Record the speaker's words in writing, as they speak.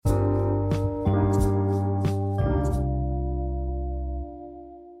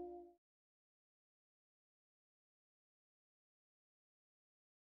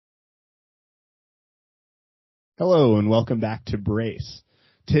Hello and welcome back to Brace.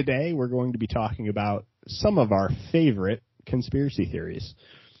 Today we're going to be talking about some of our favorite conspiracy theories.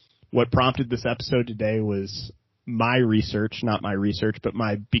 What prompted this episode today was my research, not my research, but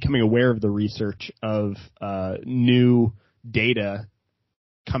my becoming aware of the research of new data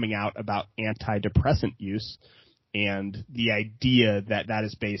coming out about antidepressant use and the idea that that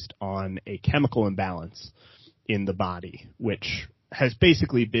is based on a chemical imbalance in the body, which has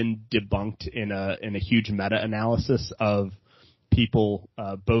basically been debunked in a huge meta-analysis of people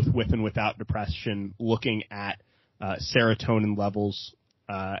both with and without depression looking at serotonin levels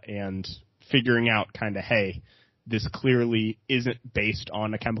and figuring out kind of, hey, this clearly isn't based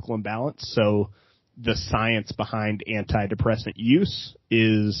on a chemical imbalance, so the science behind antidepressant use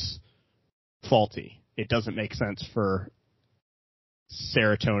is faulty. It doesn't make sense for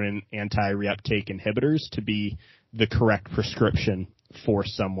serotonin anti-reuptake inhibitors to be the correct prescription for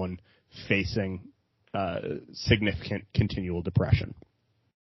someone facing significant continual depression.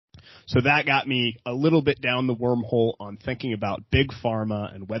 So that got me a little bit down the wormhole on thinking about big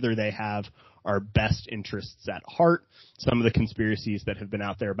pharma and whether they have our best interests at heart, some of the conspiracies that have been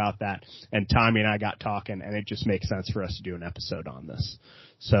out there about that. And Tommy and I got talking, and it just makes sense for us to do an episode on this.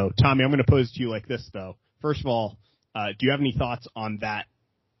 So, Tommy, I'm going to pose to you like this, though. First of all, do you have any thoughts on that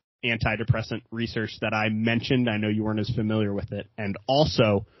antidepressant research that I mentioned? I know you weren't as familiar with it. And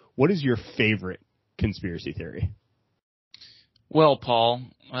also, what is your favorite conspiracy theory? Well, Paul,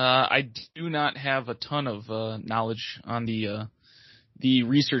 I do not have a ton of knowledge on the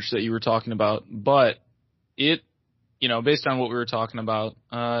research that you were talking about, but it, based on what we were talking about,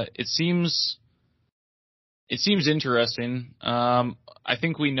 it seems interesting. I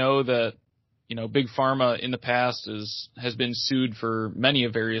think we know that, Big Pharma in the past has been sued for many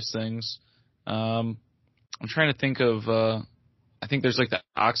of various things. I'm trying to think of, I think there's like the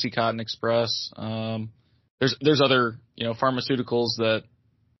Oxycontin Express. There's other, pharmaceuticals that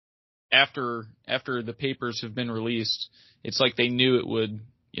after the papers have been released, it's like they knew it would,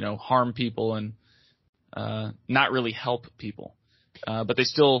 harm people and not really help people. But they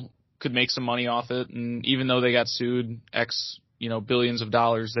still could make some money off it. And even though they got sued billions of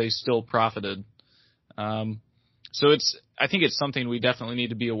dollars, they still profited. So I think it's something we definitely need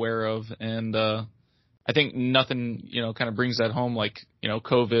to be aware of. And I think nothing, kind of brings that home like,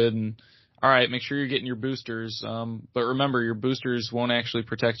 COVID and, all right, make sure you're getting your boosters. But remember, your boosters won't actually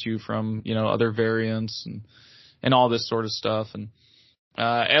protect you from, other variants and all this sort of stuff. And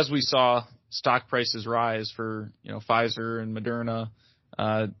as we saw stock prices rise for, Pfizer and Moderna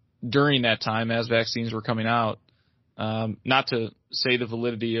during that time as vaccines were coming out, not to say the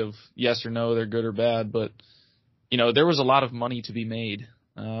validity of yes or no, they're good or bad, but, there was a lot of money to be made.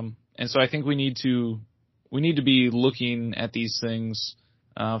 And so I think we need to be looking at these things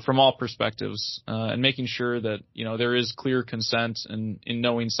from all perspectives, and making sure that, there is clear consent in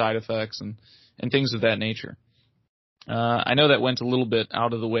knowing side effects and things of that nature. I know that went a little bit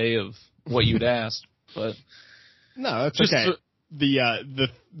out of the way of what you'd asked, but no, that's okay. The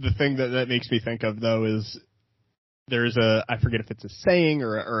thing that makes me think of though is there's I forget if it's a saying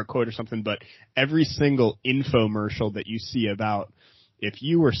or a quote or something, but every single infomercial that you see about if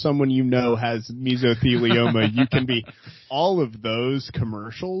you or someone has mesothelioma, you can be. All of those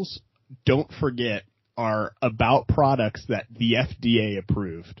commercials, don't forget, are about products that the FDA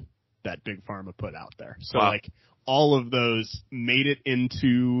approved that Big Pharma put out there. So, wow. All of those made it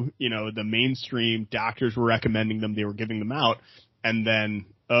into, the mainstream. Doctors were recommending them. They were giving them out. And then,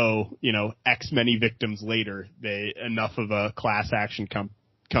 X many victims later, enough of a class action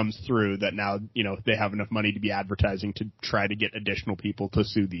comes through that now, they have enough money to be advertising to try to get additional people to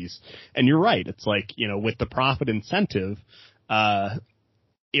sue these. And you're right. It's like, with the profit incentive,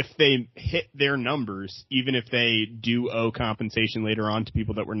 if they hit their numbers, even if they do owe compensation later on to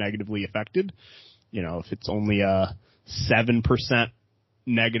people that were negatively affected, if it's only a 7%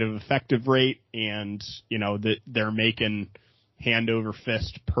 negative effective rate and, that they're making hand over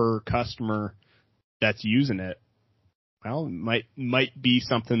fist per customer that's using it, well, it might be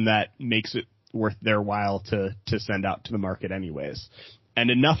something that makes it worth their while to send out to the market anyways. And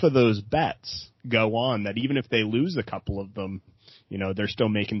enough of those bets go on that even if they lose a couple of them, they're still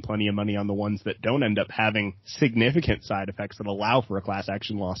making plenty of money on the ones that don't end up having significant side effects that allow for a class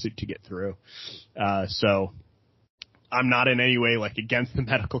action lawsuit to get through. So I'm not in any way against the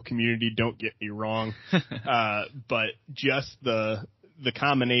medical community. Don't get me wrong. But just the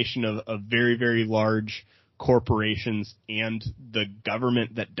combination of very, very large corporations and the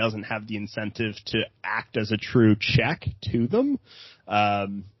government that doesn't have the incentive to act as a true check to them,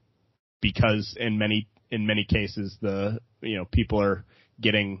 because in many cases people are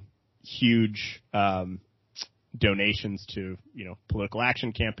getting huge donations to, political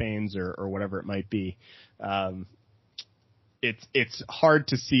action campaigns or whatever it might be. It's hard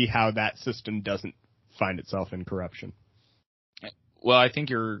to see how that system doesn't find itself in corruption. Well, I think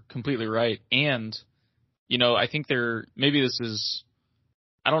you're completely right. And, I think maybe this is,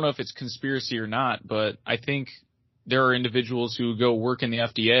 I don't know if it's conspiracy or not, but I think there are individuals who go work in the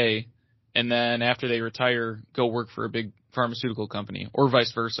FDA and then after they retire, go work for a big pharmaceutical company or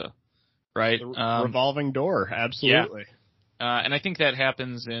vice versa. Right? The revolving door. Absolutely. Yeah. And I think that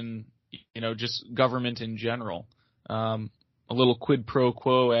happens in, just government in general. A little quid pro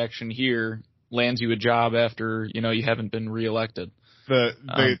quo action here lands you a job after, you haven't been reelected.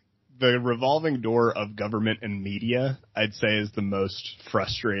 The revolving door of government and media, I'd say, is the most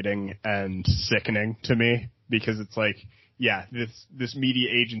frustrating and sickening to me, because it's like, yeah, this media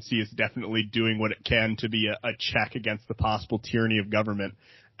agency is definitely doing what it can to be a check against the possible tyranny of government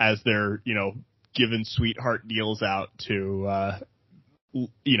as they're, giving sweetheart deals out to,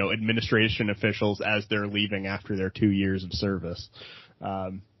 administration officials as they're leaving after their 2 years of service.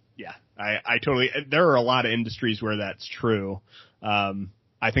 Yeah, I totally, there are a lot of industries where that's true.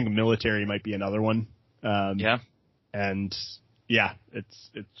 I think military might be another one. Yeah. And yeah, it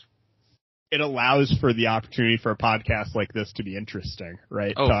allows for the opportunity for a podcast like this to be interesting,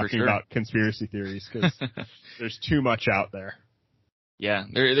 right? Oh, Talking for sure. about conspiracy theories, because there's too much out there. Yeah,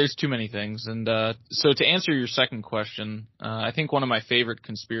 there's too many things. And so to answer your second question, I think one of my favorite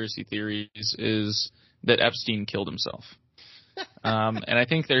conspiracy theories is that Epstein killed himself. And I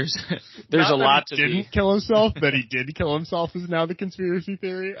think there's a lot to didn't kill himself, that he did kill himself is now the conspiracy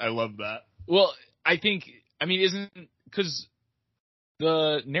theory. I love that. Well, because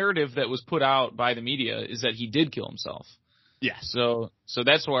the narrative that was put out by the media is that he did kill himself. Yeah. So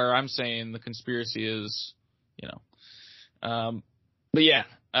that's where I'm saying the conspiracy is, but yeah,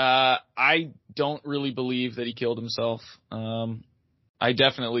 I don't really believe that he killed himself. I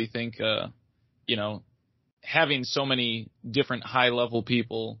definitely think, having so many different high-level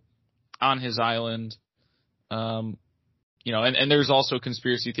people on his island, and there's also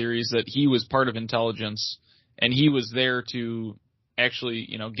conspiracy theories that he was part of intelligence and he was there to actually,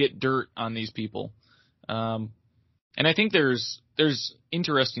 get dirt on these people. And I think there's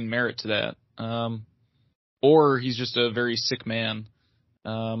interesting merit to that. Or he's just a very sick man.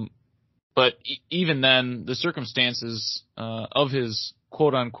 But even then, the circumstances of his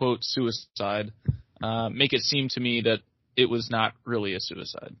quote-unquote suicide make it seem to me that it was not really a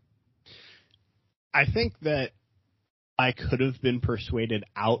suicide. I think that I could have been persuaded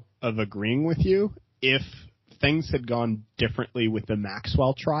out of agreeing with you if things had gone differently with the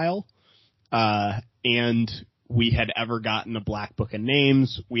Maxwell trial, and we had ever gotten a black book of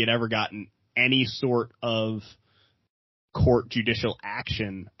names, we had ever gotten any sort of court judicial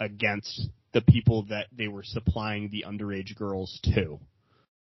action against the people that they were supplying the underage girls to.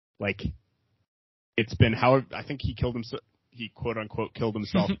 Like, it's been I think he killed himself, he quote unquote killed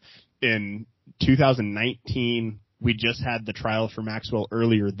himself in 2019. We just had the trial for Maxwell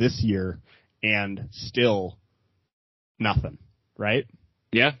earlier this year, and still nothing, right?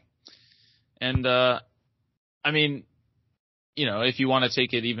 Yeah. And, if you want to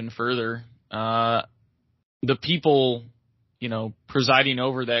take it even further, the people, presiding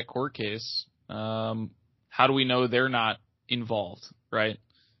over that court case, how do we know they're not involved, right?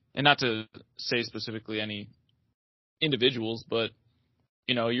 And not to say specifically any individuals, but,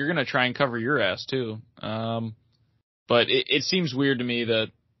 you're going to try and cover your ass too. But it seems weird to me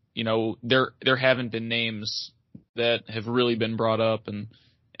that, there haven't been names that have really been brought up and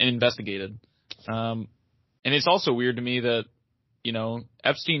investigated. And it's also weird to me that,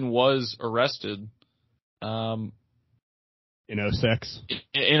 Epstein was arrested, in 2006.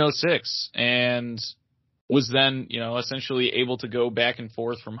 In 2006, and was then, essentially able to go back and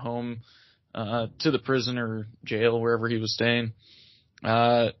forth from home to the prison or jail, wherever he was staying.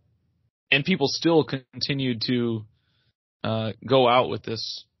 And people still continued to go out with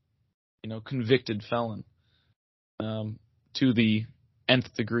this, convicted felon to the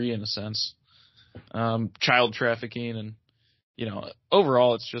nth degree, in a sense. Child trafficking and,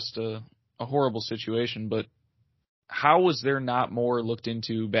 overall it's just a horrible situation. But how was there not more looked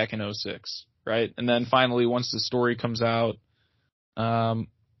into back in 2006? Right. And then finally, once the story comes out,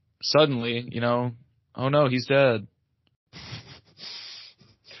 suddenly, oh no, he's dead.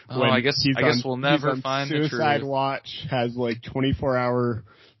 I guess we'll never find the truth. Suicide Watch has like 24-hour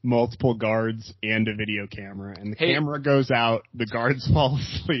multiple guards and a video camera, and the camera goes out, the guards fall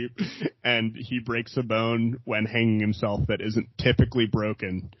asleep, and he breaks a bone when hanging himself that isn't typically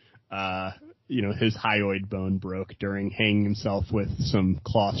broken. His hyoid bone broke during hanging himself with some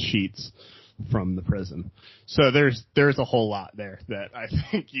cloth sheets. from the prison. So there's a whole lot there that I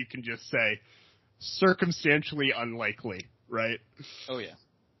think you can just say circumstantially unlikely, right? Oh yeah.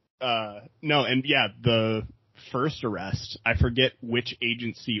 No, and yeah, the first arrest, I forget which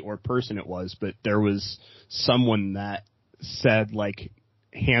agency or person it was, but there was someone that said, like,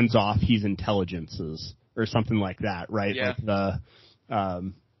 hands off, he's intelligences, or something like that, right? Yeah. Like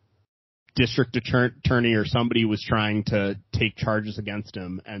the district attorney or somebody was trying to take charges against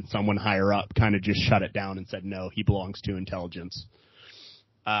him, and someone higher up kind of just shut it down and said, no, he belongs to intelligence.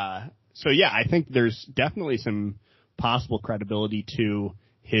 So yeah, I think there's definitely some possible credibility to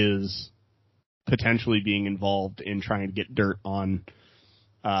his potentially being involved in trying to get dirt on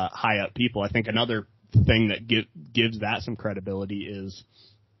high up people. I think another thing that gives that some credibility is,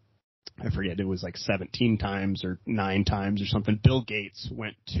 I forget, it was like 17 times or 9 times or something. Bill Gates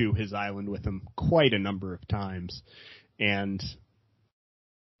went to his island with him quite a number of times. And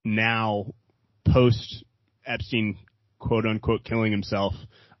now, post Epstein, quote unquote, killing himself,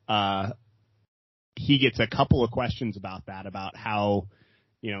 he gets a couple of questions about that, about how,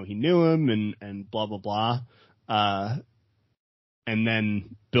 you know, he knew him and blah, blah, blah. And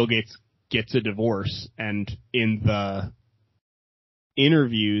then Bill Gates gets a divorce, and in the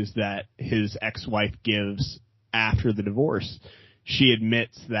interviews that his ex-wife gives after the divorce, she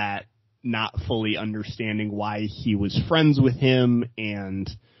admits that not fully understanding why he was friends with him and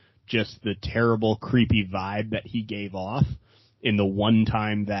just the terrible, creepy vibe that he gave off in the one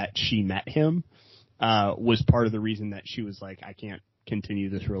time that she met him was part of the reason that she was like, I can't continue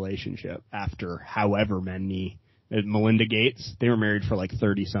this relationship after however many. Melinda Gates, they were married for like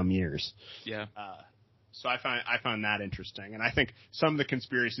 30 some years. Yeah. So I found that interesting, and I think some of the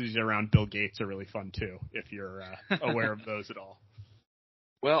conspiracies around Bill Gates are really fun too, if you're aware of those at all.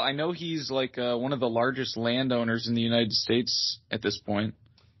 Well, I know he's like one of the largest landowners in the United States at this point.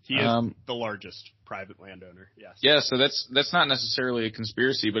 He is the largest private landowner. Yes. Yeah. So that's not necessarily a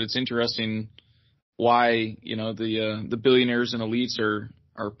conspiracy, but it's interesting why, you know, the billionaires and elites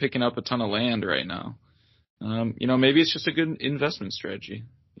are picking up a ton of land right now. You know, maybe it's just a good investment strategy.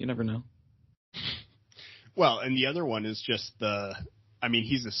 You never know. Well, and the other one is just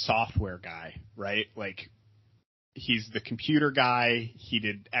he's a software guy, right? Like, he's the computer guy. He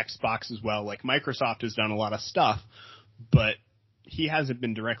did Xbox as well. Like, Microsoft has done a lot of stuff, but he hasn't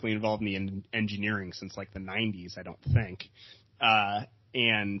been directly involved in the engineering since like the 90s, I don't think.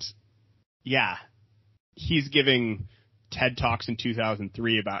 And yeah, he's giving TED Talks in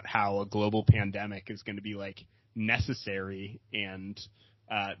 2003 about how a global pandemic is going to be like necessary, and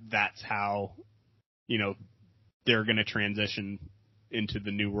that's how, you know, they're going to transition into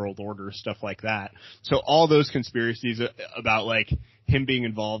the new world order, stuff like that. So all those conspiracies about like him being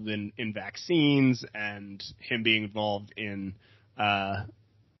involved in vaccines and him being involved in,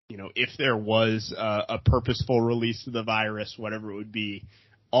 you know, if there was a purposeful release of the virus, whatever it would be,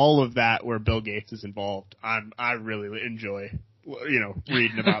 all of that where Bill Gates is involved, I really enjoy, you know,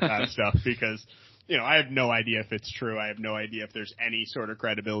 reading about that stuff, because, you know, I have no idea if it's true. I have no idea if there's any sort of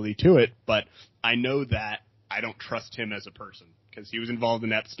credibility to it, but I know that I don't trust him as a person, because he was involved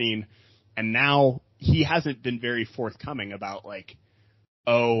in Epstein, and now he hasn't been very forthcoming about like,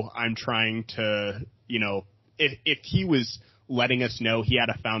 oh, I'm trying to, you know, if he was letting us know he had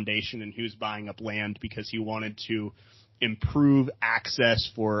a foundation and he was buying up land because he wanted to improve access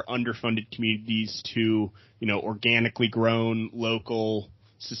for underfunded communities to, you know, organically grown, local,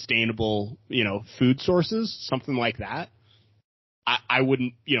 sustainable, you know, food sources, something like that, I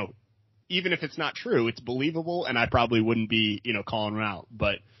wouldn't, you know, even if it's not true, it's believable, and I probably wouldn't be, you know, calling him out.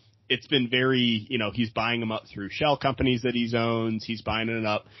 But it's been very, you know, he's buying them up through shell companies that he owns. He's buying it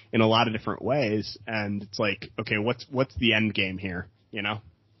up in a lot of different ways, and it's like, okay, what's the end game here, you know?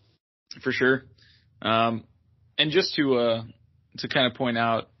 For sure. And just to kind of point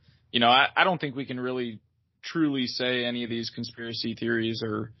out, you know, I don't think we can really truly say any of these conspiracy theories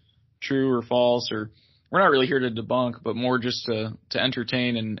are true or false, or we're not really here to debunk, but more just to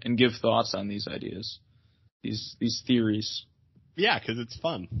entertain and give thoughts on these ideas, these theories. Yeah, because it's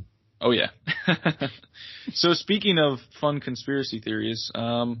fun. Oh yeah. So speaking of fun conspiracy theories,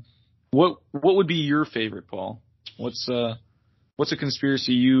 what would be your favorite, Paul? What's a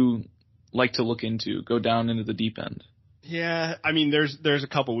conspiracy you like to look into, go down into the deep end? Yeah, I mean, there's a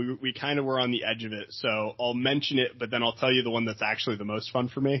couple. We kind of were on the edge of it, so I'll mention it, but then I'll tell you the one that's actually the most fun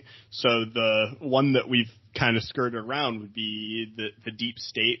for me. So the one that we've kind of skirted around would be the deep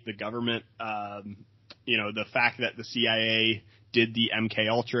state, the government. You know, the fact that the CIA did the MK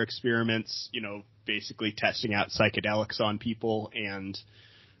Ultra experiments, you know, basically testing out psychedelics on people, and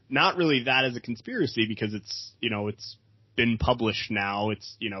not really that as a conspiracy, because it's, you know, it's been published now.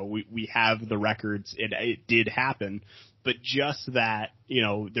 It's, you know, we have the records. It did happen. But just that, you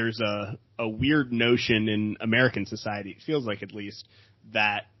know, there's a weird notion in American society, it feels like at least,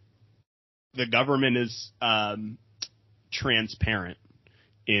 that the government is transparent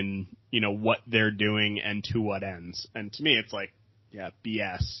in, you know, what they're doing and to what ends. And to me, it's like, yeah,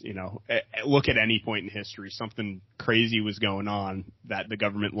 BS. You know, look at any point in history, something crazy was going on that the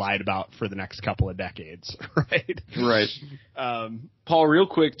government lied about for the next couple of decades, right? Right. Paul, real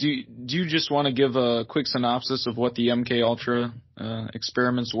quick, do you just want to give a quick synopsis of what the MK Ultra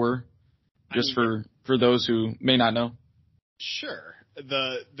experiments were, just for those who may not know? Sure.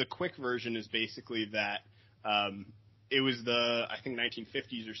 The quick version is basically that it was I think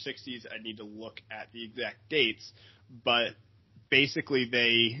 1950s or 60s. I need to look at the exact dates, but basically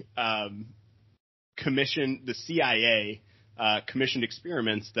they commissioned, the CIA commissioned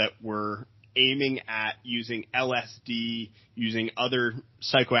experiments that were aiming at using LSD, using other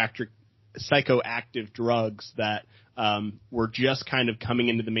psychoactive drugs that were just kind of coming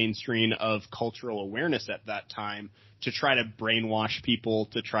into the mainstream of cultural awareness at that time, to try to brainwash people,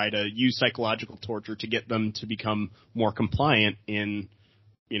 to try to use psychological torture to get them to become more compliant in,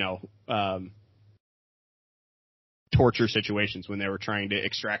 you know, torture situations when they were trying to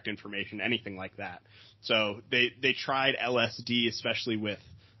extract information, anything like that. So they tried LSD, especially with,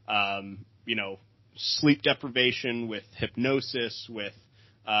 you know, sleep deprivation, with hypnosis, with,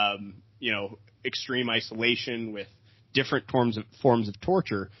 you know, extreme isolation, with different forms of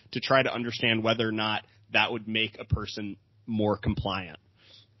torture, to try to understand whether or not that would make a person more compliant.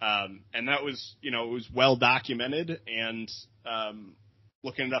 And that was, you know, it was well documented, and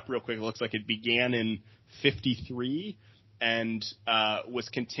looking it up real quick, it looks like it began in 1953 and was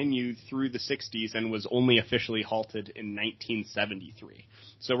continued through the 60s and was only officially halted in 1973.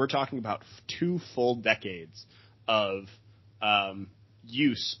 So we're talking about 2 full decades of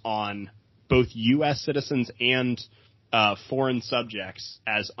use on both U.S. citizens and foreign subjects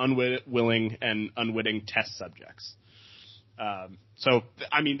as unwilling and unwitting test subjects. So,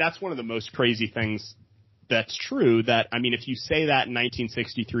 I mean, that's one of the most crazy things that's true. That, I mean, if you say that in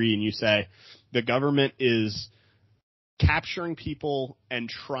 1963 and you say the government is capturing people and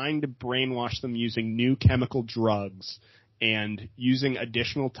trying to brainwash them using new chemical drugs and using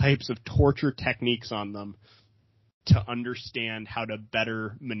additional types of torture techniques on them to understand how to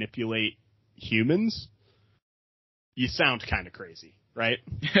better manipulate humans, you sound kind of crazy, right?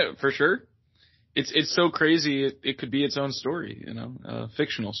 Yeah, for sure. It's so crazy it could be its own story, you know, a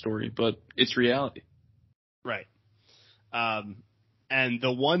fictional story, but it's reality. Right. And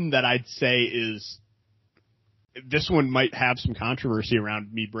the one that I'd say is, this one might have some controversy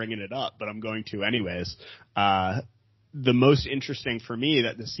around me bringing it up, but I'm going to anyways. The most interesting for me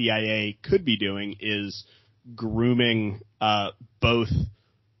that the CIA could be doing is grooming both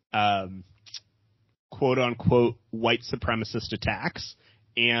quote-unquote white supremacist attacks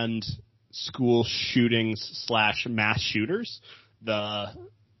and school shootings / mass shooters. The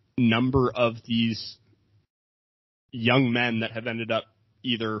number of these young men that have ended up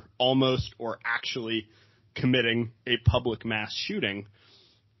either almost or actually committing a public mass shooting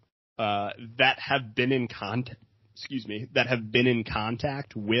that have been in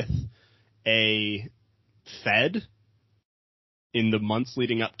contact with a Fed in the months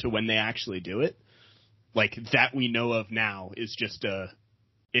leading up to when they actually do it, like that we know of now, is just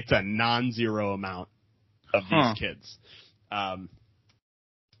it's a non-zero amount of these kids.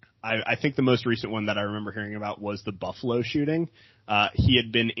 I think the most recent one that I remember hearing about was the Buffalo shooting. He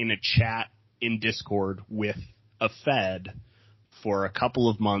had been in a chat in Discord with a Fed for a couple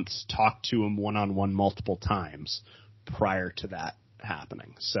of months, talked to him one-on-one multiple times prior to that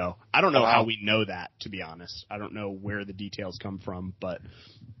happening. So I don't know how we know that, to be honest. I don't know where the details come from, but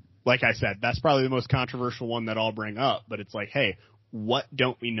like I said, that's probably the most controversial one that I'll bring up. But it's like, hey, what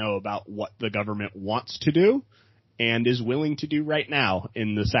don't we know about what the government wants to do and is willing to do right now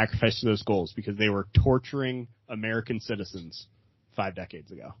in the sacrifice of those goals, because they were torturing American citizens 5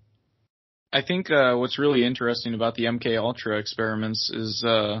 decades ago. I think what's really interesting about the MK Ultra experiments is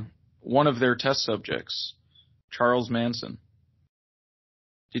one of their test subjects, Charles Manson.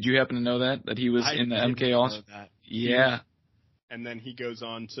 Did you happen to know that he was in the MK Ultra? Yeah. And then he goes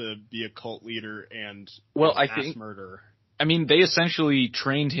on to be a cult leader and mass murderer. I mean, they essentially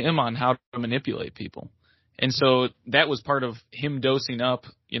trained him on how to manipulate people. And so that was part of him dosing up,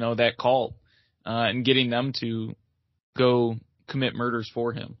 you know, that cult and getting them to go commit murders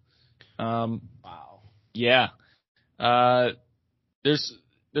for him. Wow. Yeah. There's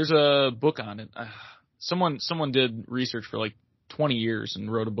a book on it. Someone did research for like 20 years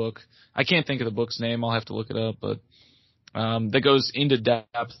and wrote a book. I can't think of the book's name. I'll have to look it up, but that goes into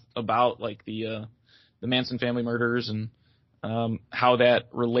depth about like the Manson family murders and how that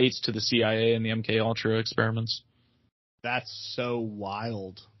relates to the CIA and the MK Ultra experiments. That's so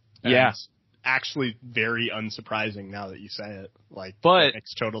wild. Yeah. And actually very unsurprising now that you say it. But it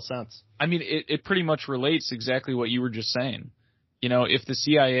makes total sense. I mean, it pretty much relates exactly what you were just saying. You know, if the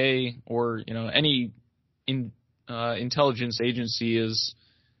CIA or, you know, any intelligence agency is,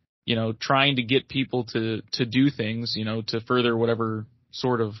 you know, trying to get people to do things, you know, to further whatever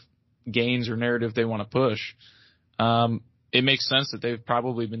sort of gains or narrative they want to push, it makes sense that they've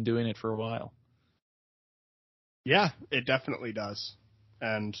probably been doing it for a while. Yeah, it definitely does.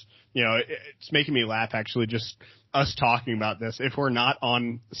 And, you know, it's making me laugh, actually, just us talking about this. If we're not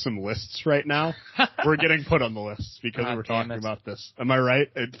on some lists right now, we're getting put on the lists because we're talking about this. Am I right?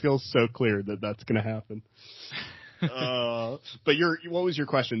 It feels so clear that that's going to happen. But what was your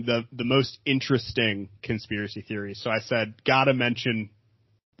question? The most interesting conspiracy theory. So I said, gotta mention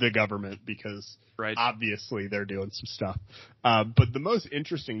the government because obviously they're doing some stuff. But the most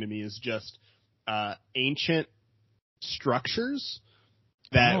interesting to me is just ancient structures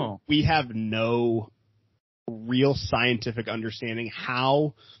that we have no real scientific understanding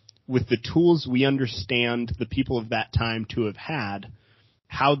how, with the tools we understand the people of that time to have had,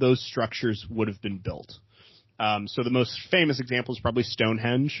 how those structures would have been built. So the most famous example is probably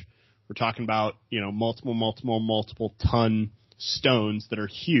Stonehenge. We're talking about, you know, multiple ton stones that are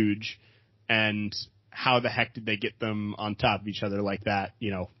huge, and how the heck did they get them on top of each other like that,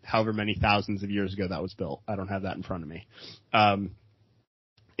 you know, however many thousands of years ago that was built. I don't have that in front of me.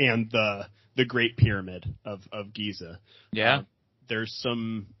 And the Great Pyramid of Giza. Yeah. There's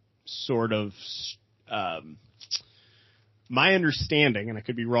some sort of my understanding, and I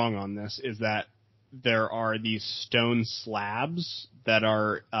could be wrong on this, is that there are these stone slabs that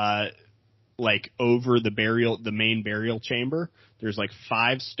are like over the main burial chamber. There's like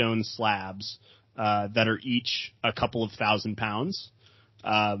 5 stone slabs that are each a couple of 1,000 pounds.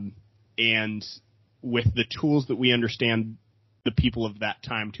 And with the tools that we understand the people of that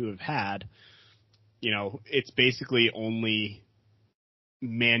time to have had, you know, it's basically only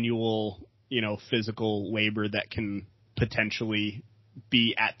manual, you know, physical labor that can potentially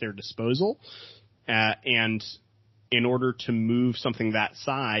be at their disposal. And in order to move something that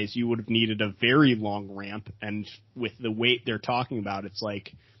size, you would have needed a very long ramp. And with the weight they're talking about, it's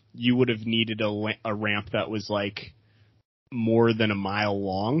like you would have needed a ramp that was like more than a mile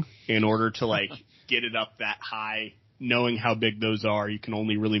long in order to like get it up that high. Knowing how big those are, you can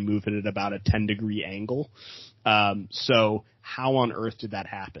only really move it at about a 10-degree angle. So how on earth did that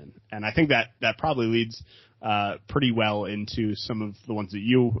happen? And I think that probably leads pretty well into some of the ones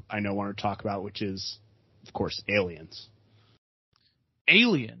that I know, want to talk about, which is, of course, aliens.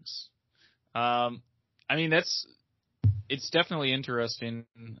 Aliens. I mean, it's definitely interesting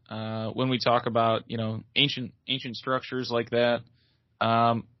when we talk about, you know, ancient structures like that.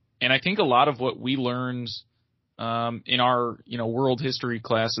 And I think a lot of what we learned in our, you know, world history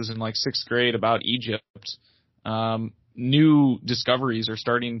classes in like 6th grade about Egypt, new discoveries are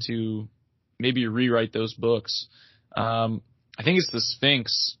starting to maybe rewrite those books. I think it's the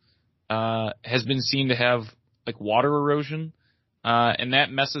Sphinx has been seen to have like water erosion, and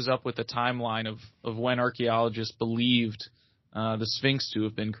that messes up with the timeline of when archaeologists believed the Sphinx to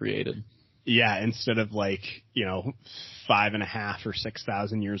have been created. Yeah, instead of like, you know, 5.5 or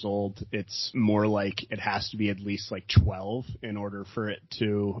 6,000 years old, it's more like it has to be at least like 12 in order for it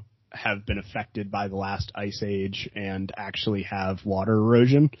to have been affected by the last ice age and actually have water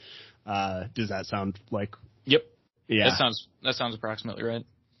erosion. Does that sound like? Yep. Yeah. That sounds approximately right.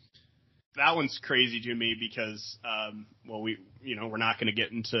 That one's crazy to me because, we're not going to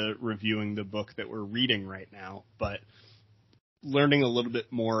get into reviewing the book that we're reading right now, but learning a little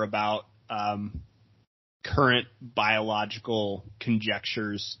bit more about current biological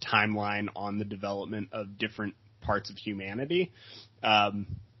conjectures, timeline on the development of different parts of humanity,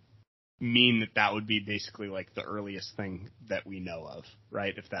 mean that would be basically like the earliest thing that we know of,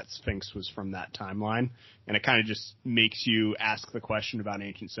 right? If that Sphinx was from that timeline. And it kind of just makes you ask the question about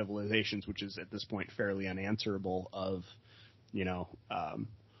ancient civilizations, which is at this point fairly unanswerable, of, you know,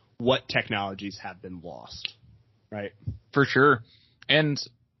 what technologies have been lost, right? For sure. And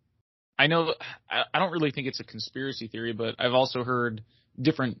I know I don't really think it's a conspiracy theory, but I've also heard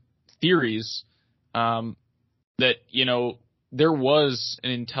different theories that, you know, there was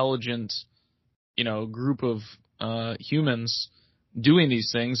an intelligent, you know, group of humans doing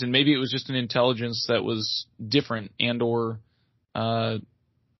these things, and maybe it was just an intelligence that was different and or,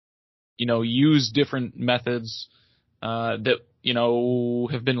 you know, used different methods that, you know,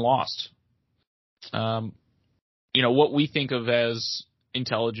 have been lost. what we think of as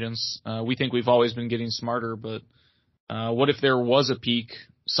intelligence. We think we've always been getting smarter, but what if there was a peak,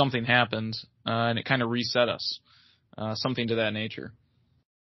 something happened, and it kind of reset us, something to that nature.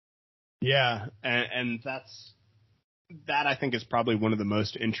 Yeah, and that I think is probably one of the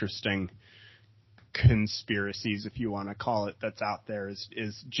most interesting conspiracies, if you want to call it, that's out there,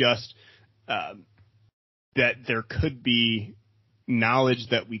 is just that there could be knowledge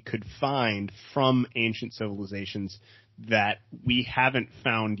that we could find from ancient civilizations that we haven't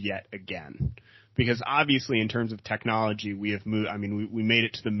found yet again. Because obviously, in terms of technology, we have moved. I mean, we made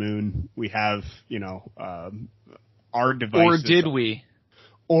it to the moon. We have, our devices. Or did we?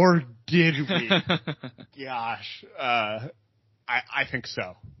 Or did we? Gosh, I think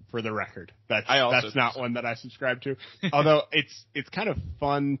so. For the record, that's not one that I subscribe to. Although it's kind of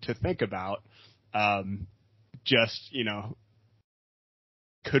fun to think about.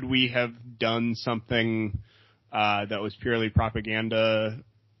 Could we have done something that was purely propaganda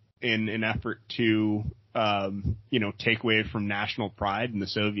in an effort to, take away from national pride in the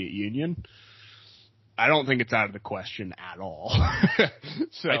Soviet Union? I don't think it's out of the question at all.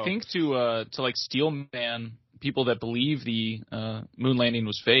 So I think to steel man people that believe the moon landing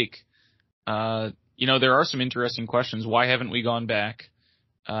was fake, there are some interesting questions. Why haven't we gone back?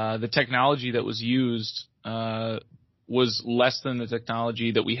 The technology that was used was less than the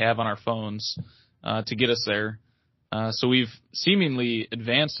technology that we have on our phones to get us there. So we've seemingly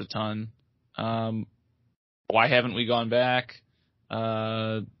advanced a ton. Why haven't we gone back?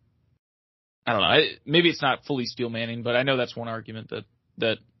 I don't know. Maybe it's not fully steel manning, but I know that's one argument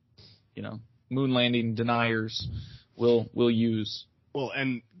that moon landing deniers will use. Well,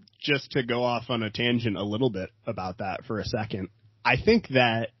 and just to go off on a tangent a little bit about that for a second, I think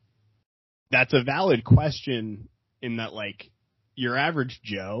that's a valid question in that, like, your average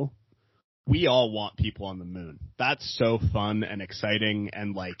Joe, we all want people on the moon. That's so fun and exciting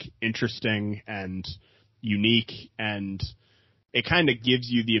and, like, interesting and unique, and it kind of gives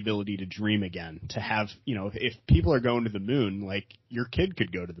you the ability to dream again, to have, if people are going to the moon, like, your kid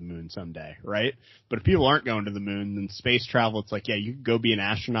could go to the moon someday, right? But if people aren't going to the moon, then space travel, it's like, yeah, you could go be an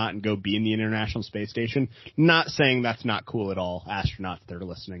astronaut and go be in the International Space Station. Not saying that's not cool at all, astronauts that are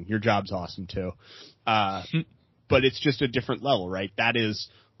listening. Your job's awesome too. But it's just a different level, right? That is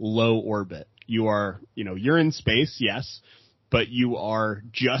low orbit. You are, you're in space, yes, but you are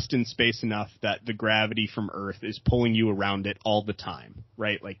just in space enough that the gravity from Earth is pulling you around it all the time,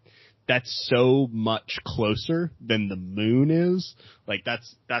 right? Like, that's so much closer than the moon is. Like,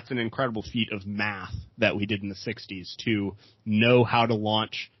 that's an incredible feat of math that we did in the 60s to know how to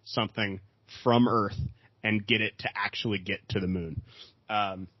launch something from Earth and get it to actually get to the moon.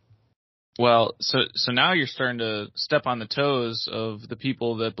 Well, so now you're starting to step on the toes of the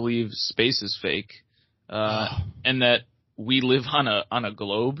people that believe space is fake, and that we live on a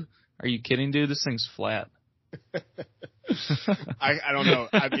globe. Are you kidding, dude? This thing's flat. I don't know.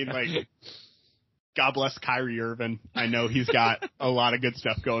 I mean, like, God bless Kyrie Irving. I know he's got a lot of good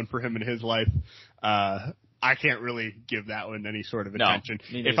stuff going for him in his life. I can't really give that one any sort of attention.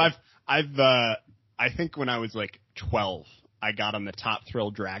 No, I think when I was like 12, I got on the Top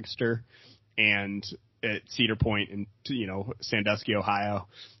Thrill Dragster and at Cedar Point in, Sandusky, Ohio.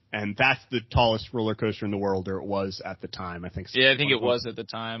 And that's the tallest roller coaster in the world, or it was at the time. I think. Yeah, I think it was at the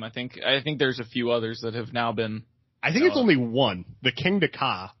time. I think there's a few others that have now been. I think it's only one. The King de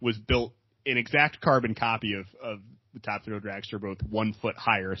Ka was built an exact carbon copy of the Top Thrill Dragster, both 1 foot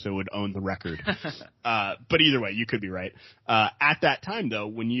higher, so it would own the record. But either way, you could be right. At that time, though,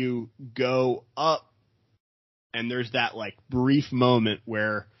 when you go up, and there's that like brief moment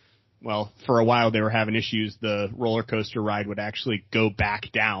where, well, for a while they were having issues. The roller coaster ride would actually go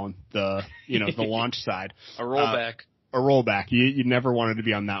back down the launch side. A rollback. A rollback. You never wanted to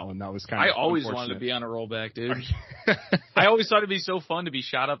be on that one. That was kind of. I always wanted to be on a rollback, dude. I always thought it'd be so fun to be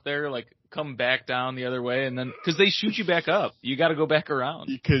shot up there, like come back down the other way, and then because they shoot you back up, you got to go back around.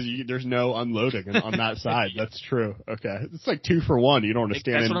 Because there's no unloading on that side. That's true. Okay, it's like 2 for 1. You don't want to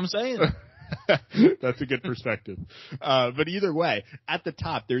stand. That's what I'm saying. That's a good perspective. But either way, at the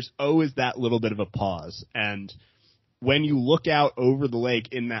top, there's always that little bit of a pause. And when you look out over the lake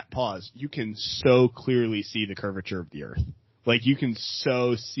in that pause, you can so clearly see the curvature of the Earth. Like, you can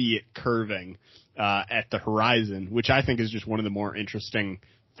so see it curving at the horizon, which I think is just one of the more interesting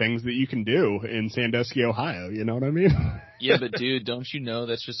things that you can do in Sandusky, Ohio. You know what I mean? Yeah, but dude, don't you know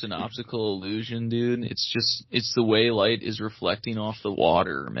that's just an optical illusion, dude? It's the way light is reflecting off the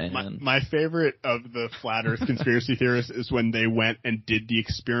water, man. My favorite of the flat Earth conspiracy theorists is when they went and did the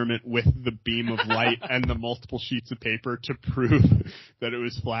experiment with the beam of light and the multiple sheets of paper to prove that it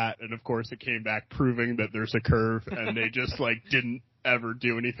was flat, and of course it came back proving that there's a curve, and they just like didn't ever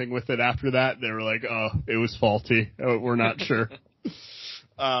do anything with it after that. They were like, oh, it was faulty. Oh, we're not sure.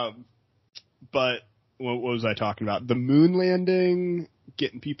 But what was I talking about? The moon landing,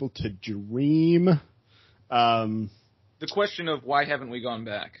 getting people to dream. The question of why haven't we gone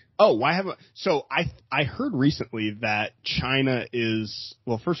back? Oh, why haven't? So I heard recently that China is,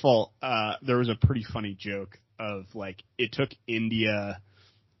 well, first of all, there was a pretty funny joke of like it took India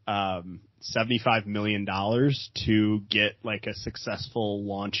 $75 million to get like a successful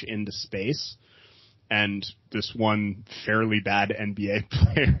launch into space. And this one fairly bad NBA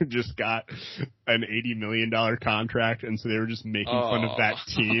player just got an $80 million contract, and so they were just making fun of that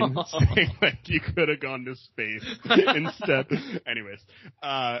team, saying like you could have gone to space instead. Anyways,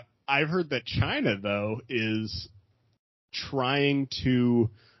 I've heard that China though is trying to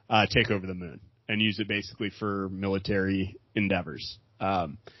take over the moon and use it basically for military endeavors.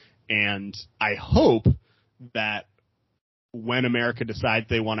 And I hope that when America decides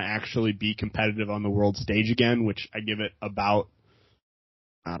they want to actually be competitive on the world stage again, which I give it about,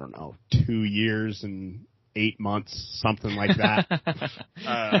 I don't know, 2 years and 8 months, something like that.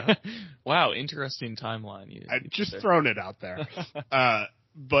 Wow, interesting timeline. I've just thrown it out there.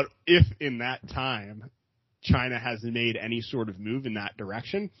 But if in that time China has made any sort of move in that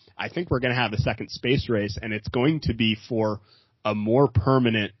direction, I think we're going to have a second space race, and it's going to be for a more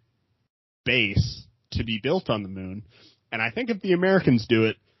permanent base to be built on the moon. And I think if the Americans do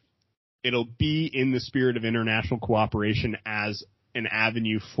it, it'll be in the spirit of international cooperation as an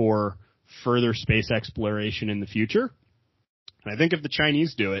avenue for further space exploration in the future. And I think if the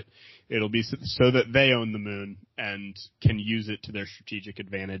Chinese do it, it'll be so that they own the moon and can use it to their strategic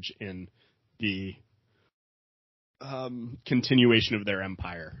advantage in the continuation of their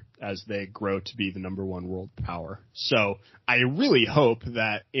empire as they grow to be the number one world power. So I really hope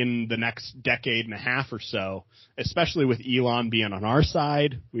that in the next decade and a half or so, especially with Elon being on our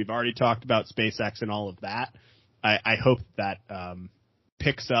side, we've already talked about SpaceX and all of that. I hope that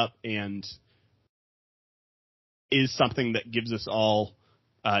picks up and is something that gives us all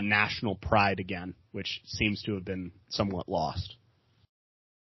national pride again, which seems to have been somewhat lost.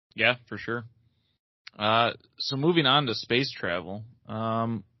 Yeah, for sure. So moving on to space travel,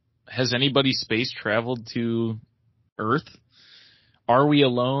 has anybody space traveled to Earth? Are we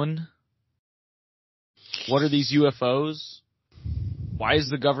alone? What are these UFOs? Why is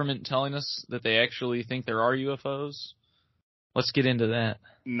the government telling us that they actually think there are UFOs? Let's get into that.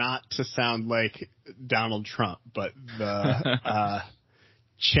 Not to sound like Donald Trump, but the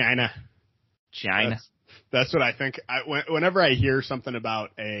China. That's what I think. Whenever I hear something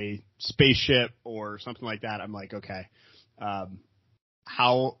about a spaceship or something like that, I'm like, okay,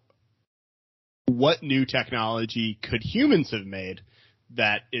 what new technology could humans have made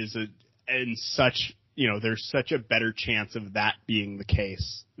that is there's such a better chance of that being the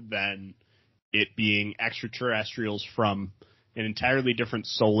case than it being extraterrestrials from an entirely different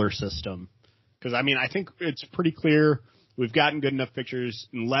solar system. Because, I mean, I think it's pretty clear we've gotten good enough pictures,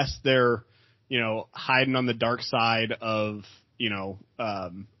 unless they're hiding on the dark side of,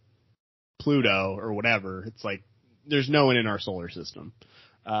 Pluto or whatever. It's like, there's no one in our solar system.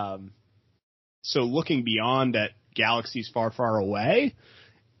 So looking beyond at galaxies far, far away,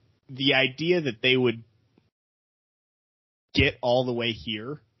 the idea that they would get all the way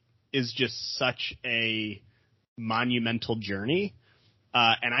here is just such a monumental journey.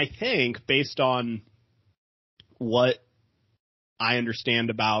 And I think based on what I understand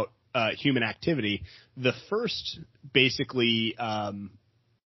about human activity, the first basically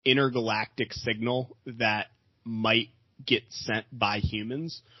intergalactic signal that might get sent by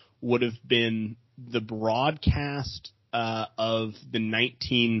humans would have been the broadcast of the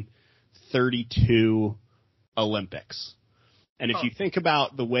 1932 Olympics. And if you think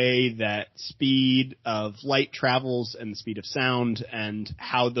about the way that speed of light travels and the speed of sound and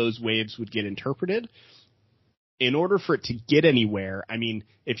how those waves would get interpreted, in order for it to get anywhere, I mean,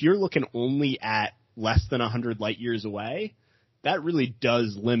 if you're looking only at less than 100 light years away, that really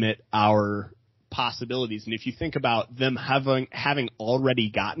does limit our possibilities. And if you think about them having already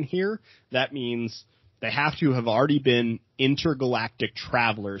gotten here, that means they have to have already been intergalactic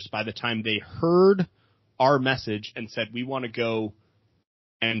travelers by the time they heard our message and said, we want to go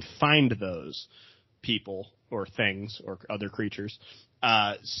and find those people or things or other creatures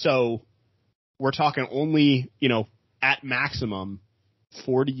So we're talking only, at maximum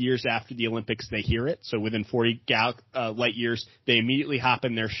 40 years after the Olympics, they hear it. So within 40 light years, they immediately hop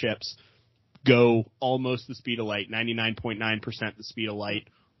in their ships, go almost the speed of light, 99.9% the speed of light,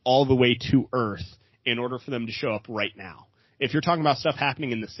 all the way to Earth in order for them to show up right now. If you're talking about stuff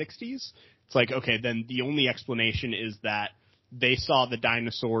happening in the 60s, it's like, okay, then the only explanation is that they saw the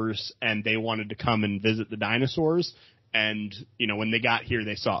dinosaurs and they wanted to come and visit the dinosaurs. And, when they got here,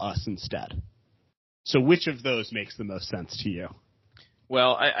 they saw us instead. So which of those makes the most sense to you?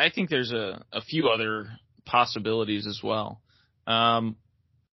 Well, I think there's a few other possibilities as well.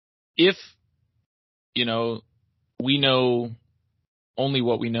 If, we know only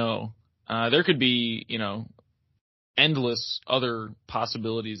what we know, there could be, endless other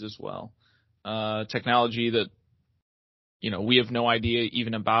possibilities as well. Technology that, we have no idea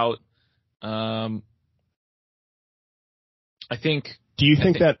even about. I think. Do you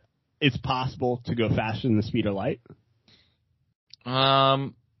think that it's possible to go faster than the speed of light? I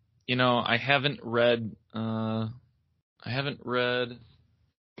haven't read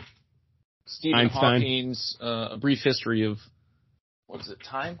Stephen Einstein. Hawking's A Brief History of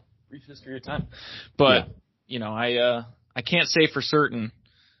Time? Brief History of Time. But I can't say for certain.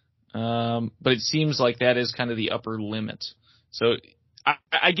 But it seems like that is kind of the upper limit. So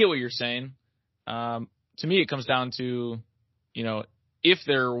I get what you're saying. To me, it comes down to, if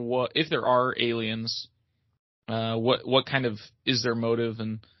there are aliens, what kind of is their motive?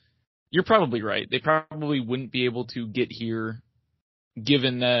 And you're probably right. They probably wouldn't be able to get here,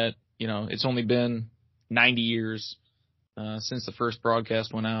 given that it's only been 90 years since the first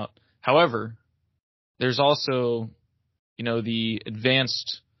broadcast went out. However, there's also the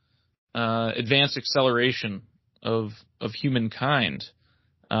advanced acceleration of humankind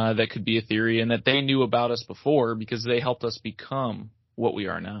that could be a theory, and that they knew about us before because they helped us become what we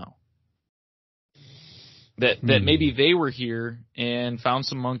are now. That maybe they were here and found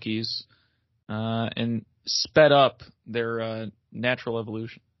some monkeys and sped up their natural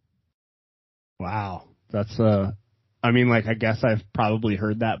evolution. Wow, that's I guess I've probably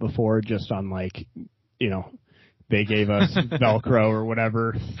heard that before, just on they gave us Velcro or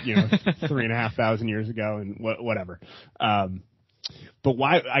whatever, 3,500 years ago, and whatever. But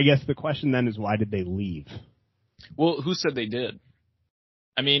why? I guess the question then is, why did they leave? Well, who said they did?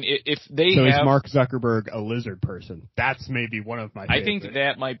 I mean, if they so is Mark Zuckerberg a lizard person? That's maybe one of my favorites. I think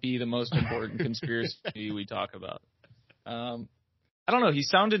that might be the most important conspiracy we talk about. I don't know. He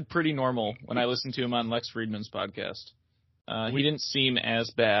sounded pretty normal when I listened to him on Lex Friedman's podcast. He didn't seem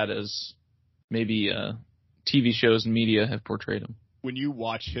as bad as maybe TV shows and media have portrayed him. When you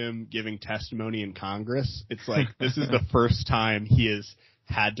watch him giving testimony in Congress, it's like this is the first time he has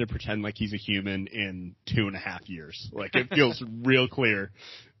had to pretend like he's a human in 2.5 years. Like, it feels real clear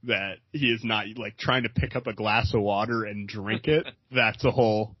that he is not trying to pick up a glass of water and drink it. That's a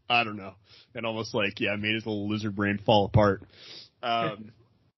whole, I don't know. And almost made his little lizard brain fall apart. That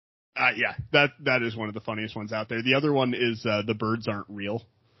is one of the funniest ones out there. The other one is the birds aren't real.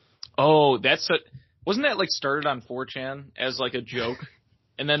 Oh, wasn't that started on 4chan as a joke,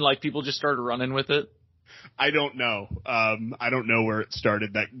 and then people just started running with it? I don't know. I don't know where it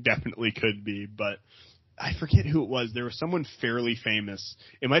started. That definitely could be, but I forget who it was. There was someone fairly famous.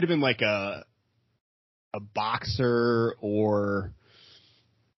 It might have been a boxer, or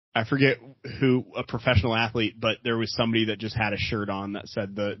I forget who, a professional athlete, but there was somebody that just had a shirt on that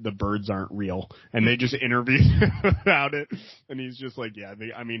said the birds aren't real, and they just interviewed him about it, and he's just have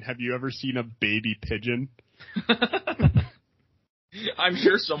you ever seen a baby pigeon? I'm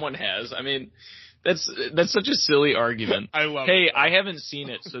sure someone has. I mean, that's such a silly argument. I love it. Hey, I haven't seen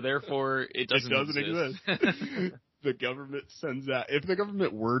it, so therefore it doesn't exist. The government sends out. If the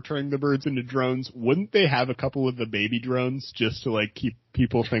government were turning the birds into drones, wouldn't they have a couple of the baby drones just to keep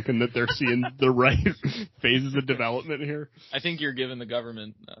people thinking that they're seeing the right phases of development here? I think you're giving the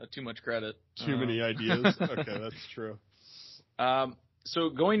government too much credit. Too many ideas. Okay, that's true. So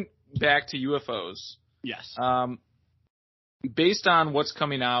going back to UFOs. Yes. Based on what's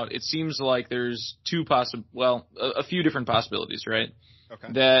coming out, it seems like there's a few different possibilities, right? Okay.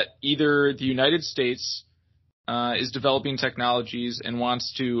 That either the United States is developing technologies and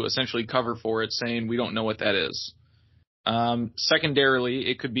wants to essentially cover for it, saying we don't know what that is. Secondarily,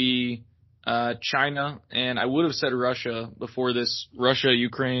 it could be China, and I would have said Russia before this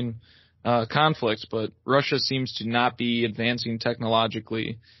Russia-Ukraine conflict, but Russia seems to not be advancing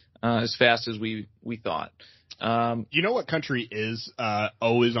technologically as fast as we thought. You know what country is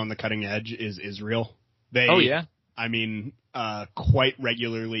always on the cutting edge is Israel. Oh, yeah. Quite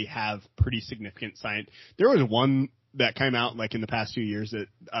regularly have pretty significant science. There was one that came out like in the past few years that,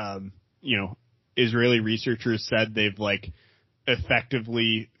 Israeli researchers said they've like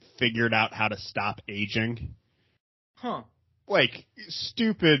effectively figured out how to stop aging. Huh. Like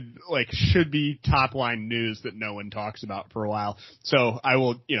stupid, like should be top line news that no one talks about for a while. So I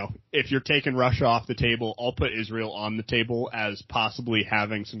will, if you're taking Russia off the table, I'll put Israel on the table as possibly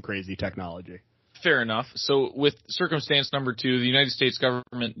having some crazy technology. Fair enough. So with circumstance number 2, the United States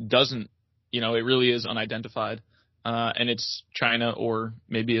government doesn't, it really is unidentified, and it's China or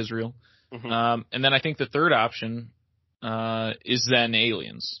maybe Israel. Mm-hmm. And then I think the third option is then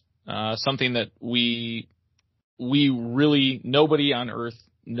aliens, something that we really, nobody on Earth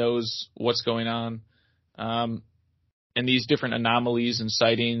knows what's going on. And these different anomalies and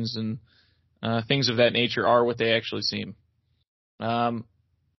sightings and things of that nature are what they actually seem.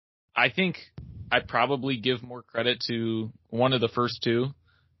 I think I'd probably give more credit to one of the first two,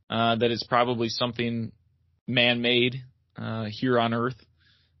 that it's probably something man-made here on Earth.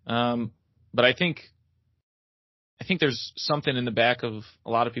 But I think there's something in the back of a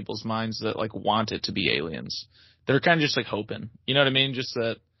lot of people's minds that like want it to be aliens. They're kind of just like hoping, you know what I mean? Just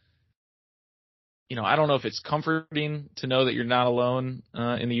that, I don't know if it's comforting to know that you're not alone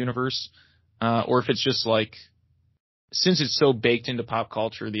in the universe, or if it's just like, since it's so baked into pop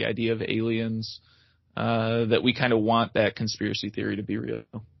culture, the idea of aliens, that we kind of want that conspiracy theory to be real.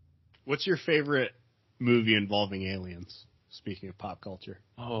 What's your favorite movie involving aliens? Speaking of pop culture.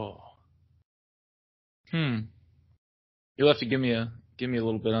 Oh. You'll have to give me a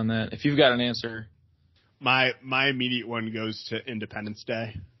little bit on that. If you've got an answer. My immediate one goes to Independence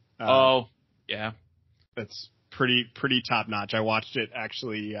Day. Yeah. That's pretty top notch. I watched it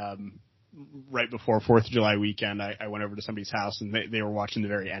actually right before 4th of July weekend. I went over to somebody's house and they were watching the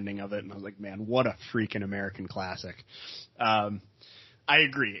very ending of it, and I was like, man, what a freaking American classic. I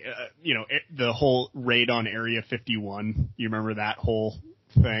agree. The whole raid on Area 51. You remember that whole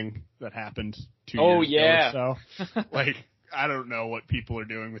thing that happened 2 years ago or so? Like, I don't know what people are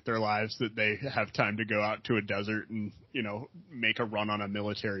doing with their lives that they have time to go out to a desert and, make a run on a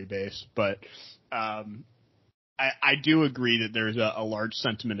military base. But I do agree that there's a large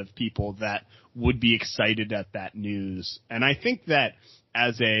sentiment of people that would be excited at that news. And I think that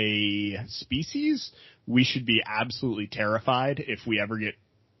as a species, we should be absolutely terrified if we ever get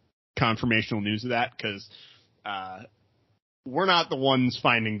confirmational news of that, because we're not the ones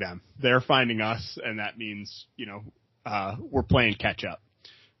finding them. They're finding us, and that means, we're playing catch up.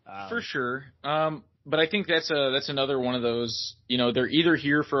 For sure. But I think that's another one of those, they're either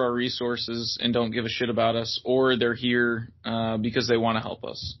here for our resources and don't give a shit about us, or they're here because they want to help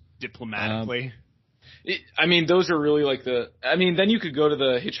us. Diplomatically. Those are really like then you could go to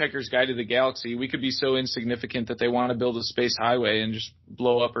the Hitchhiker's Guide to the Galaxy. We could be so insignificant that they want to build a space highway and just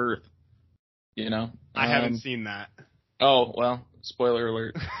blow up Earth. I haven't seen that. Oh, well, spoiler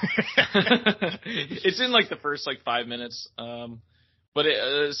alert. It's in like the first 5 minutes. But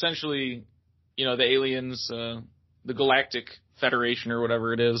essentially, the aliens, the Galactic Federation or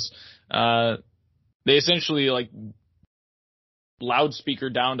whatever it is, they essentially loudspeaker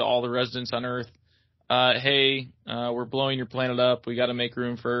down to all the residents on Earth. Hey, we're blowing your planet up. We got to make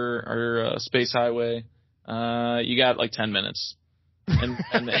room for our space highway. You got 10 minutes. And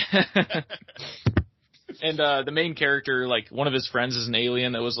the main character, one of his friends is an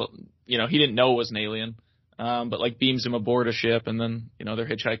alien that was, he didn't know was an alien, but beams him aboard a ship, and then, they're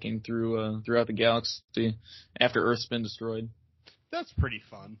hitchhiking throughout the galaxy after Earth's been destroyed. That's pretty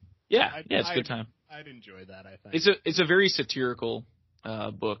fun. Yeah, it's a good time. I'd enjoy that, I think. It's a very satirical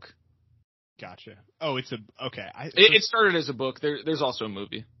book. Gotcha. Oh, okay. It started as a book. There's also a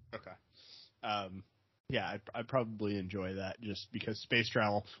movie. Okay. Yeah, I'd probably enjoy that just because space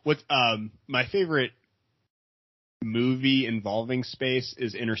travel. What's my favorite movie involving space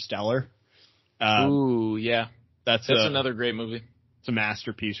is Interstellar. Ooh, yeah. That's another great movie. It's a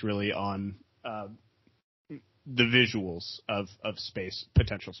masterpiece, really, on the visuals of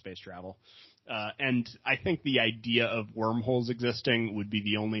potential space travel. And I think the idea of wormholes existing would be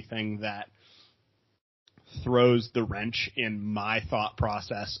the only thing that throws the wrench in my thought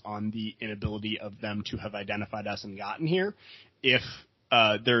process on the inability of them to have identified us and gotten here. If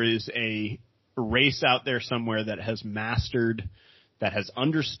there is a race out there somewhere that has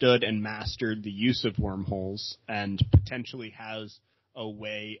understood and mastered the use of wormholes and potentially has a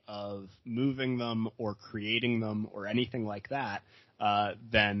way of moving them or creating them or anything like that,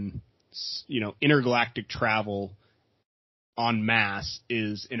 then, intergalactic travel en masse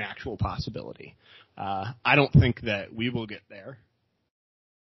is an actual possibility. I don't think that we will get there.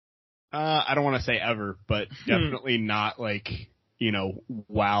 I don't want to say ever, but definitely not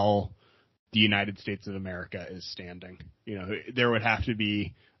while the United States of America is standing. You know, there would have to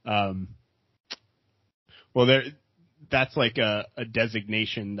be, that's like a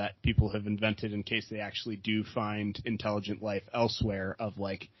designation that people have invented in case they actually do find intelligent life elsewhere of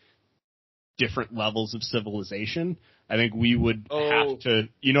like different levels of civilization. I think we would have to,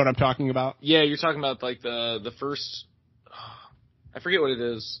 you know what I'm talking about? Yeah, you're talking about like the first, I forget what it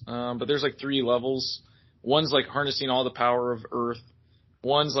is, but there's like 3 levels. One's like harnessing all the power of Earth.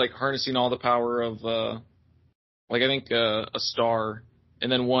 One's like harnessing all the power of, like I think a star.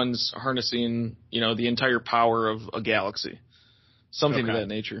 And then one's harnessing, you know, the entire power of a galaxy. Something to that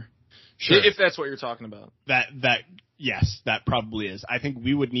nature. Sure. If that's what you're talking about. Yes, that probably is. I think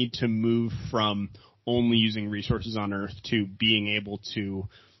we would need to move from only using resources on Earth to being able to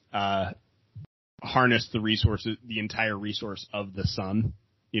harness the resources, the entire resource of the sun.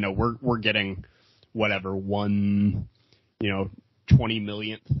 You know, we're getting whatever 20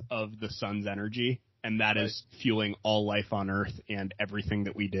 millionth of the sun's energy, and that is fueling all life on Earth and everything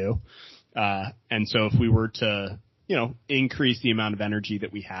that we do. And so if we were to, you know, increase the amount of energy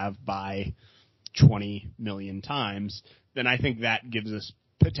that we have by 20 million times, then I think that gives us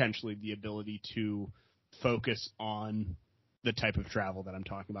potentially the ability to focus on the type of travel that I'm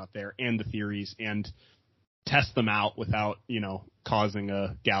talking about there and the theories and test them out without, you know, causing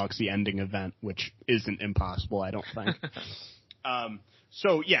a galaxy ending event, which isn't impossible, I don't think.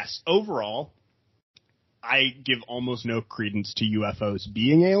 So yes, overall, I give almost no credence to UFOs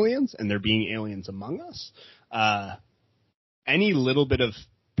being aliens and there being aliens among us. Any little bit of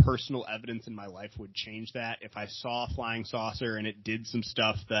personal evidence in my life would change that. If I saw a flying saucer and it did some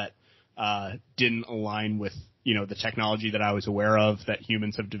stuff that didn't align with, you know, the technology that I was aware of that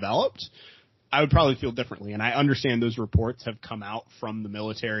humans have developed, I would probably feel differently. And I understand those reports have come out from the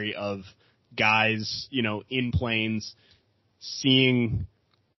military of guys, you know, in planes seeing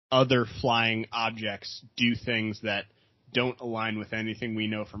other flying objects do things that don't align with anything we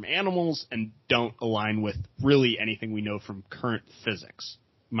know from animals and don't align with really anything we know from current physics.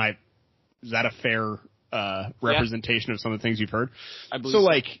 Is that a fair representation of some of the things you've heard? I believe so.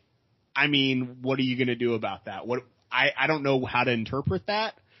 Like, I mean, what are you going to do about that? I don't know how to interpret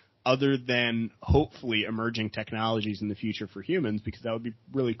that other than hopefully emerging technologies in the future for humans, because that would be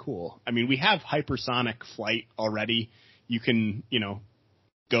really cool. I mean, we have hypersonic flight already. You can, you know,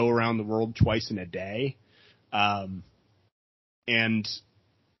 go around the world twice in a day. And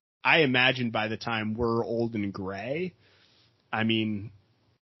I imagine by the time we're old and gray, I mean,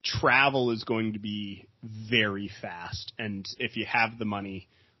 travel is going to be very fast. And if you have the money,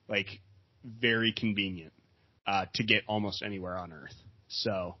 like very convenient, to get almost anywhere on Earth.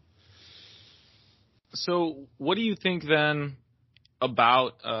 So what do you think then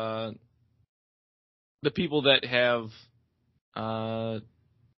about, the people that have,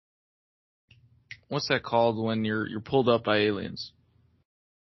 what's that called when you're pulled up by aliens?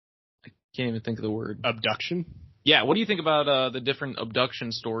 I can't even think of the word. Abduction? Yeah. What do you think about the different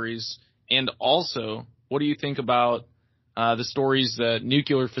abduction stories? And also, what do you think about the stories that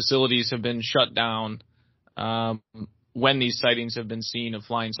nuclear facilities have been shut down when these sightings have been seen of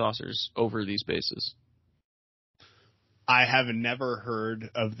flying saucers over these bases? I have never heard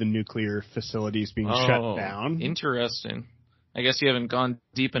of the nuclear facilities being shut down. Interesting. I guess you haven't gone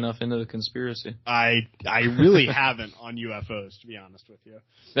deep enough into the conspiracy. I really haven't on UFOs, to be honest with you.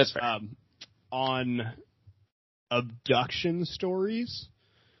 That's fair. On abduction stories,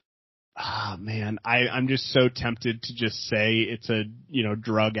 man, I'm just so tempted to just say it's a, you know,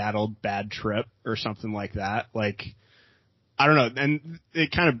 drug-addled bad trip or something like that. Like, I don't know. And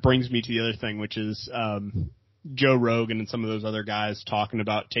it kind of brings me to the other thing, which is Joe Rogan and some of those other guys talking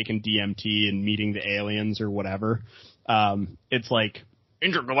about taking DMT and meeting the aliens or whatever. It's like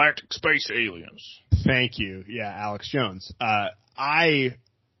intergalactic space aliens. Thank you. Yeah, Alex Jones. I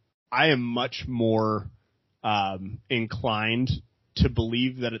am much more inclined to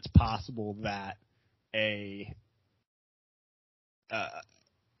believe that it's possible that a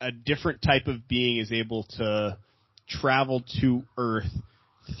different type of being is able to travel to Earth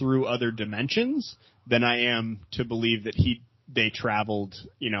through other dimensions than I am to believe that they traveled,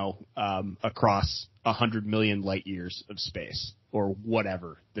 you know, across 100 million light years of space or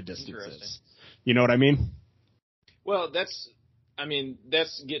whatever the distance is. You know what I mean? Well, that's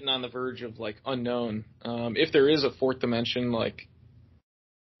getting on the verge of like unknown. If there is a fourth dimension, like,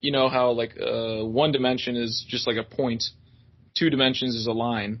 you know how like one dimension is just like a point, 2 dimensions is a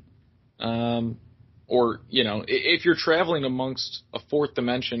line, or, you know, if you're traveling amongst a fourth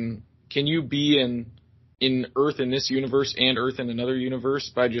dimension, can you be in Earth in this universe and Earth in another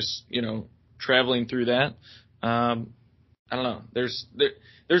universe by just, you know, traveling through that? I don't know. There's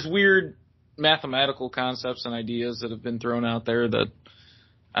weird mathematical concepts and ideas that have been thrown out there that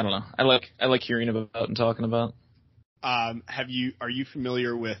I don't know. I like hearing about and talking about. Are you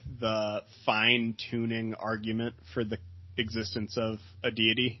familiar with the fine tuning argument for the existence of a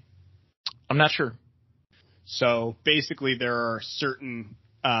deity? I'm not sure. So basically, there are certain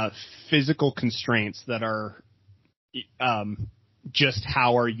physical constraints that are just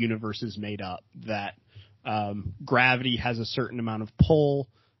how our universe is made up. That gravity has a certain amount of pull.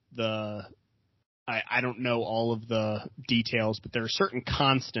 I don't know all of the details, but there are certain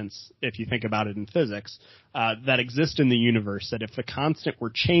constants, if you think about it in physics, that exist in the universe, that if the constant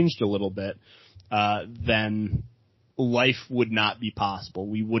were changed a little bit, then life would not be possible.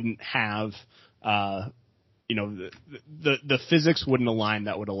 We wouldn't have, the physics wouldn't align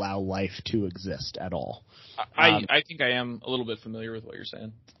that would allow life to exist at all. I think I am a little bit familiar with what you're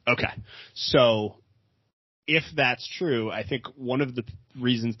saying. Okay. So if that's true, I think one of the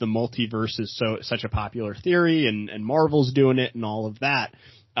reasons the multiverse is such a popular theory and Marvel's doing it and all of that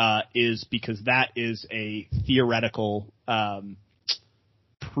is because that is a theoretical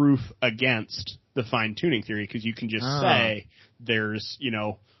proof against the fine-tuning theory, because you can just say there's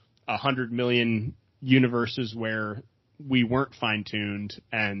 100 million universes where we weren't fine-tuned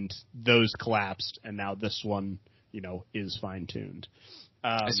and those collapsed, and now this one is fine-tuned.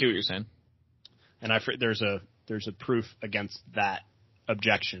 I see what you're saying. And there's a proof against that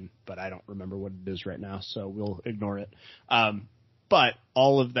objection, but I don't remember what it is right now, so we'll ignore it. But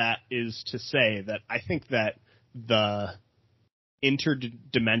all of that is to say that I think that the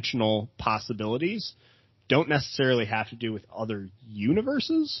interdimensional possibilities don't necessarily have to do with other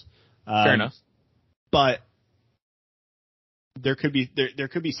universes. Fair enough. But there could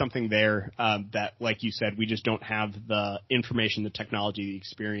be something there that, like you said, we just don't have the information, the technology, the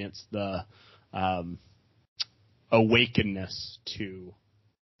experience, the awakeness to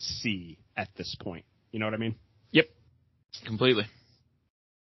see at this point. You know what I mean? Yep. Completely.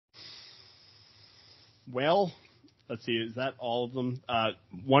 Well, let's see. Is that all of them?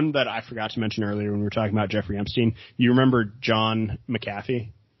 One that I forgot to mention earlier when we were talking about Jeffrey Epstein. You remember John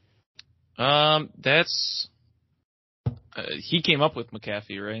McAfee? That's he came up with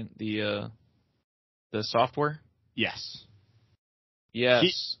McAfee, right? The software. Yes.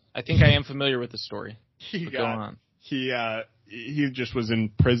 Yes. I think I am familiar with the story. Go on. He just was in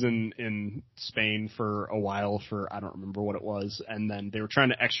prison in Spain for a while for, I don't remember what it was, and then they were trying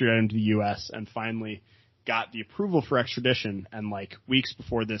to extradite him to the U.S. and finally got the approval for extradition, and like weeks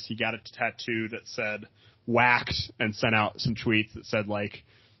before this he got a tattoo that said whacked and sent out some tweets that said like,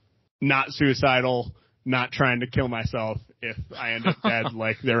 not suicidal, not trying to kill myself. If I end up dead,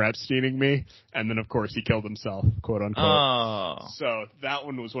 like they're Epsteining me. And then of course he killed himself, quote unquote. Oh. So that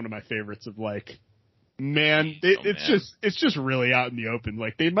one was one of my favorites of like, it's just really out in the open.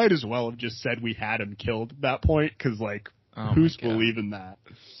 Like they might as well have just said we had him killed at that point, because like who's believing that?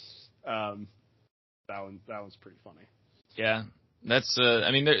 That was pretty funny. Yeah, that's. I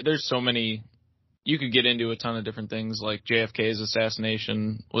mean, there's so many. You could get into a ton of different things, like JFK's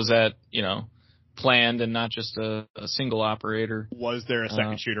assassination. Was that planned and not just a single operator? Was there a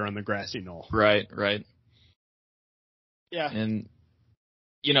second shooter on the grassy knoll? Right. Yeah, and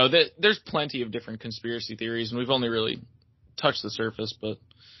there's plenty of different conspiracy theories, and we've only really touched the surface. But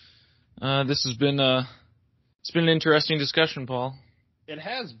this has been it's been an interesting discussion, Paul. It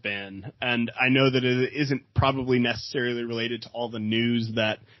has been, and I know that it isn't probably necessarily related to all the news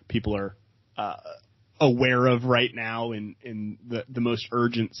that people are aware of right now in the most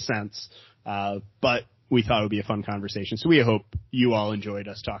urgent sense, but we thought it would be a fun conversation. So we hope you all enjoyed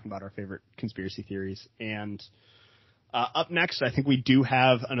us talking about our favorite conspiracy theories. And up next, I think we do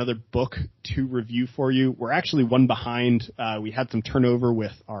have another book to review for you. We're actually one behind. We had some turnover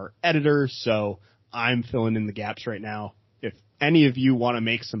with our editor, so I'm filling in the gaps right now. If any of you want to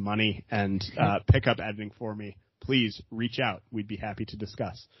make some money and pick up editing for me, please reach out. We'd be happy to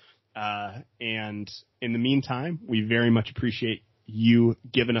discuss. And in the meantime, we very much appreciate you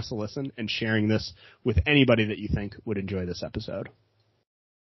giving us a listen and sharing this with anybody that you think would enjoy this episode.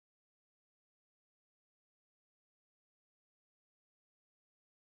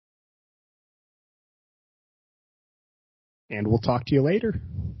 And we'll talk to you later.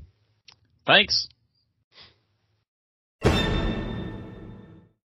 Thanks.